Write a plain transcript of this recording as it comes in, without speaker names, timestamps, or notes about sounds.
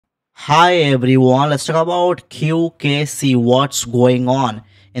Hi everyone, let's talk about QKC. What's going on?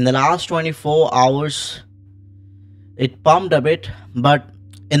 In the last 24 hours, it pumped a bit, but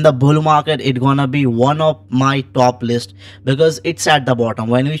in the bull market, it's gonna be one of my top list because it's at the bottom.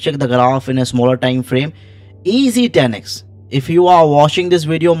 When we check the graph in a smaller time frame, easy 10x. If you are watching this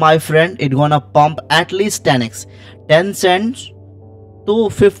video, my friend, it's gonna pump at least 10x, 10 cents to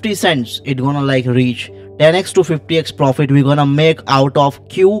 50 cents. It's gonna like reach 10x to 50x profit we're gonna make out of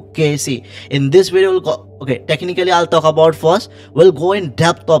QKC. In this video we'll go, okay, technically I'll talk about first, we'll go in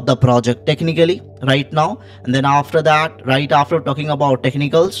depth of the project technically right now, and then after that, right after talking about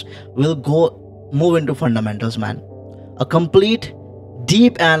technicals, we'll go move into fundamentals, man. A complete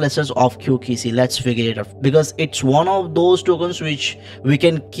deep analysis of QKC. Let's figure it out because it's one of those tokens which we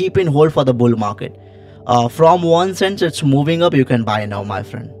can keep in hold for the bull market. From 1 cent it's moving up. You can buy now, my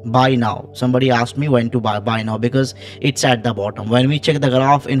friend. Buy now. Somebody asked me when to buy now because it's at the bottom. When we check the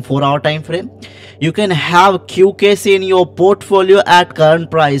graph in 4-hour time frame, you can have QKC in your portfolio at current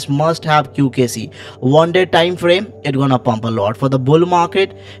price. Must have QKC. 1 day time frame, it's gonna pump a lot. For the bull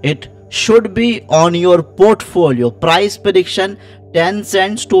market, it should be on your portfolio. Price prediction 10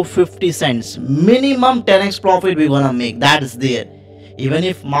 cents to 50 cents. Minimum 10x profit we're gonna make. That is there. Even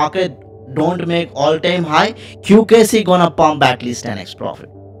if market don't make all-time high, QKC gonna pump at least 10x profit.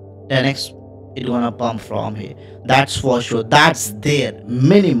 10x it gonna pump from here. That's for sure. That's there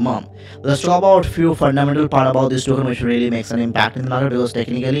minimum. Let's talk about few fundamental part about this token which really makes an impact in the market, because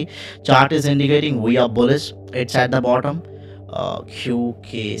technically chart is indicating we are bullish. It's at the bottom.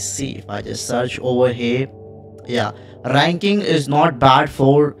 QKC, if I just search over here, yeah, ranking is not bad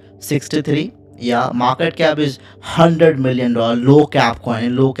for 63. Yeah, market cap is $100 million. Low cap coin.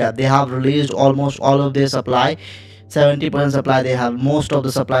 In low cap, they have released almost all of their supply. 70% supply they have. Most of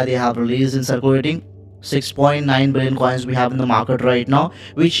the supply they have released in circulating. 6.9 billion coins we have in the market right now,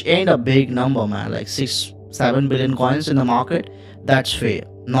 which ain't a big number, man. Like 6-7 billion coins in the market. That's fair.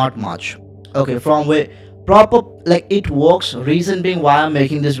 Not much. Okay, from where proper, like it works. Reason being why I'm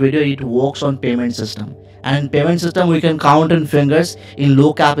making this video, it works on payment system. And payment system we can count in fingers in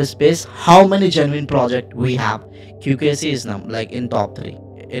low cap space how many genuine project we have. QKC is like in top 3.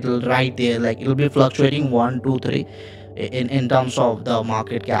 It'll right there, like it'll be fluctuating 1 2 3 in terms of the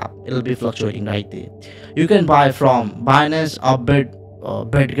market cap. It'll be fluctuating right there. You can buy from Binance, Upbit,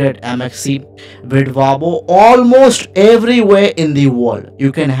 Bitget, MXC, Bitwabo, almost everywhere in the world.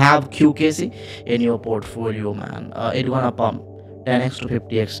 You can have QKC in your portfolio, man. It's gonna pump 10x to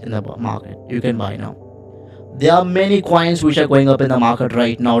 50x in the market. You can buy now. There are many coins which are going up in the market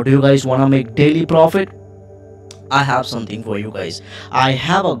right now. Do you guys want to make daily profit? I have something for you guys. I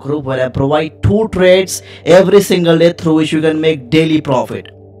have a group where I provide 2 trades every single day through which you can make daily profit.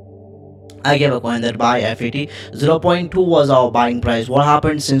 I gave a coin that buy FAT. 0.2 was our buying price. What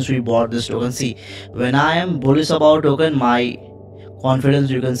happened since we bought this token? See, when I am bullish about token, my confidence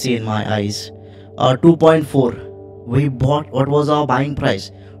you can see in my eyes. 2.4. We bought. What was our buying price?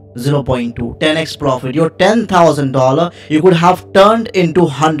 0.2. 10x profit. Your $10,000 you could have turned into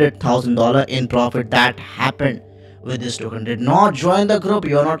 $100,000 in profit. That happened with this token. Did not join the group.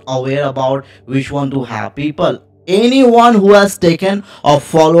 You're not aware about which one to have. People, anyone who has taken or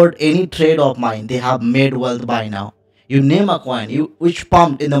followed any trade of mine, they have made wealth by now. You name a coin which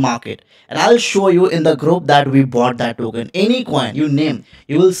pumped in the market, and I'll show you in the group that we bought that token. Any coin you name,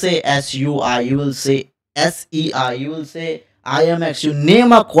 you will say SUI, you will say SEI, you will say IMX, you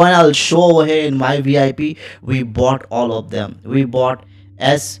name a coin, I'll show over here in my VIP. We bought all of them. We bought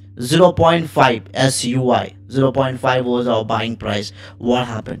S0.5 SUI. 0.5 was our buying price. What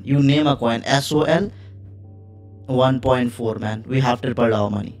happened? You name a coin. SOL 1.4, man. We have tripled our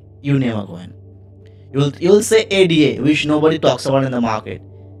money. You name a coin. You'll say ADA, which nobody talks about in the market.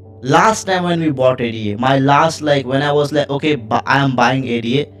 Last time when we bought ADA, my last, like when I was like, okay, I am buying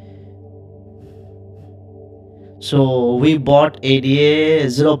ADA. So we bought ADA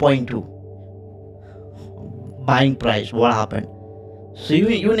 0.2 buying price. What happened? So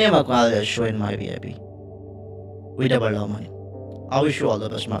you name a coin, I'll show in my VIP. We doubled our money. I wish you all the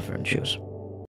best, my friend. Cheers.